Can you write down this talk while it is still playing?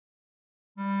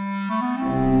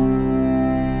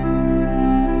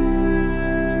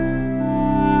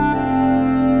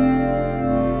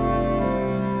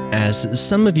As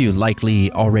some of you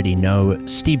likely already know,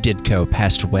 Steve Ditko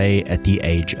passed away at the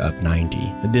age of 90.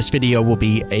 This video will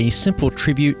be a simple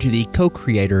tribute to the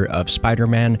co-creator of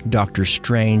Spider-Man, Doctor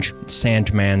Strange,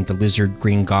 Sandman, the Lizard,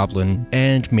 Green Goblin,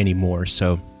 and many more,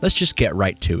 so let's just get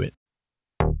right to it.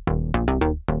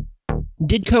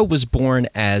 Ditko was born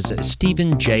as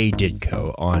Stephen J.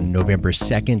 Ditko on November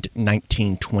 2nd,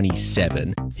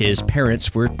 1927. His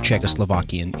parents were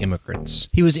Czechoslovakian immigrants.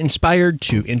 He was inspired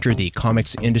to enter the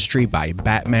comics industry by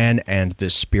Batman and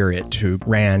the Spirit, who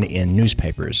ran in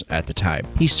newspapers at the time.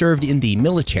 He served in the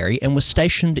military and was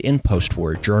stationed in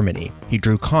post-war Germany. He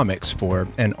drew comics for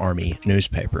an army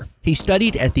newspaper. He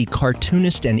studied at the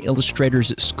Cartoonist and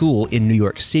Illustrators School in New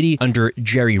York City under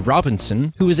Jerry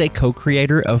Robinson, who was a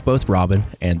co-creator of both Robin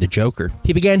and the Joker.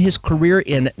 He began his career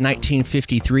in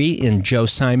 1953 in Joe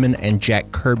Simon and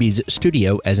Jack Kirby's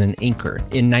studio as an inker.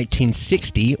 In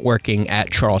 1960, working at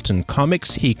Charlton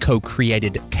Comics, he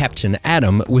co-created Captain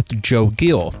Atom with Joe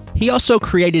Gill. He also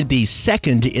created the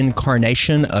second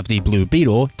incarnation of the Blue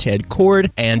Beetle, Ted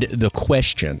Kord, and The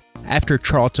Question. After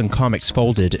Charlton Comics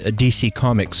folded, DC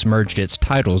Comics merged its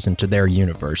titles into their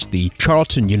universe. The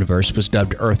Charlton universe was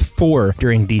dubbed Earth 4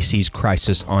 during DC's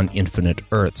Crisis on Infinite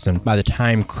Earths, and by the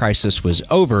time Crisis was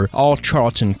over, all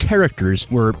Charlton characters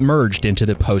were merged into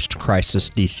the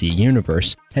post-Crisis DC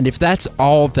universe. And if that's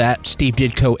all that Steve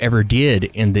Ditko ever did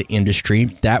in the industry,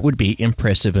 that would be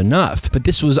impressive enough. But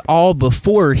this was all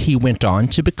before he went on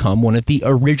to become one of the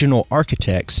original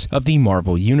architects of the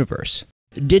Marvel Universe.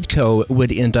 Ditko would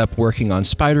end up working on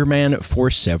Spider-Man for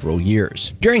several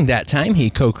years. During that time, he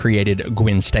co-created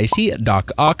Gwen Stacy,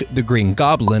 Doc Ock, the Green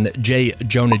Goblin, J.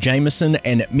 Jonah Jameson,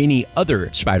 and many other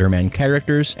Spider-Man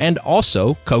characters, and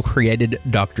also co-created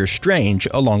Doctor Strange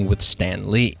along with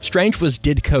Stan Lee. Strange was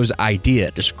Ditko's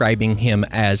idea, describing him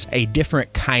as a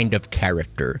different kind of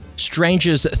character.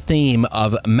 Strange's theme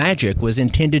of magic was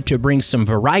intended to bring some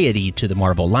variety to the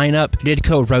Marvel lineup.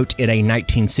 Ditko wrote in a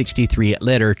 1963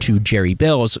 letter to Jerry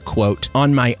Bells, quote,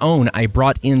 "On my own, I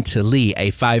brought into Lee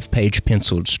a 5-page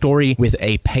penciled story with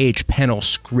a page panel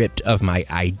script of my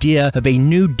idea of a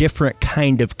new different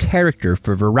kind of character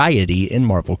for variety in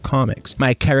Marvel Comics.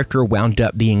 My character wound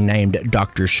up being named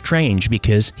Doctor Strange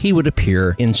because he would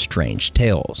appear in Strange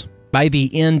Tales." By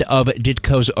the end of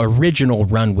Ditko's original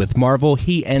run with Marvel,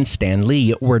 he and Stan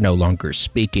Lee were no longer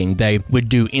speaking. They would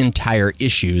do entire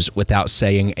issues without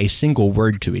saying a single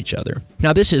word to each other.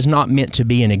 Now, this is not meant to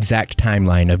be an exact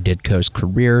timeline of Ditko's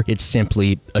career. It's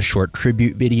simply a short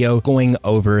tribute video going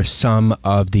over some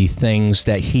of the things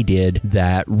that he did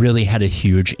that really had a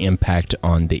huge impact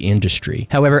on the industry.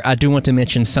 However, I do want to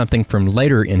mention something from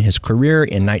later in his career.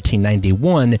 In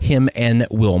 1991, him and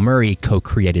Will Murray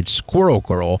co-created Squirrel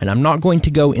Girl, and I'm not going to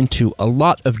go into a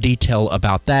lot of detail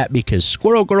about that because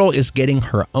Squirrel Girl is getting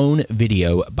her own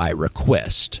video by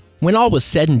request. When all was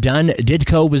said and done,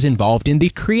 Ditko was involved in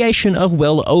the creation of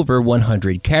well over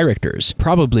 100 characters,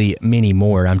 probably many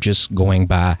more. I'm just going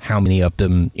by how many of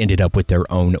them ended up with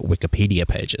their own Wikipedia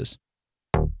pages.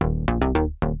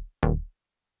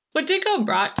 What Ditko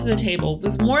brought to the table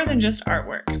was more than just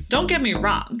artwork. Don't get me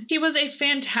wrong, he was a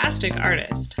fantastic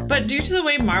artist. But due to the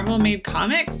way Marvel made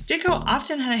comics, Ditko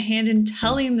often had a hand in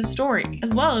telling the story,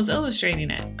 as well as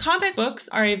illustrating it. Comic books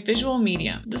are a visual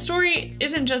medium. The story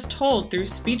isn't just told through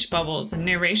speech bubbles and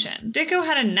narration. Ditko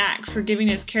had a knack for giving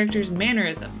his characters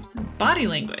mannerisms and body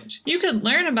language. You could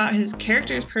learn about his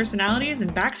characters' personalities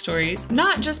and backstories,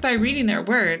 not just by reading their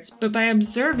words, but by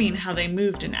observing how they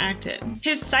moved and acted.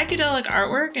 His psychedelic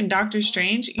artwork and Doctor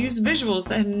Strange used visuals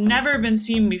that had never been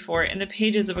seen before in the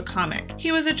pages of a comic.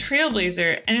 He was a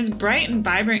trailblazer, and his bright and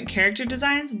vibrant character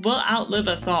designs will outlive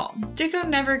us all. Ditko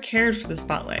never cared for the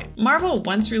spotlight. Marvel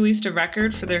once released a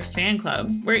record for their fan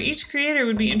club, where each creator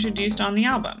would be introduced on the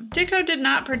album. Ditko did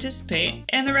not participate,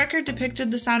 and the record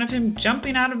depicted the sound of him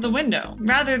jumping out of the window,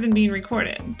 rather than being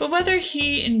recorded. But whether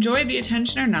he enjoyed the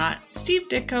attention or not, Steve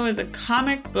Ditko is a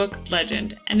comic book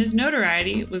legend, and his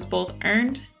notoriety was both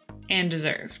earned and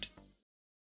deserved.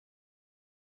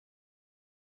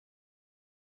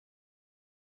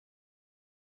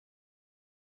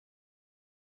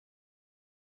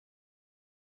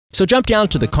 So jump down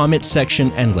to the comments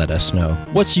section and let us know.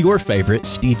 What's your favorite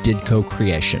Steve Ditko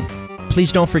creation?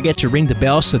 Please don't forget to ring the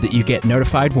bell so that you get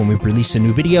notified when we release a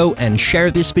new video, and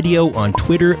share this video on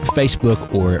Twitter,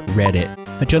 Facebook, or Reddit.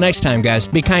 Until next time, guys,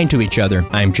 be kind to each other.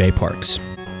 I'm Jay Parks.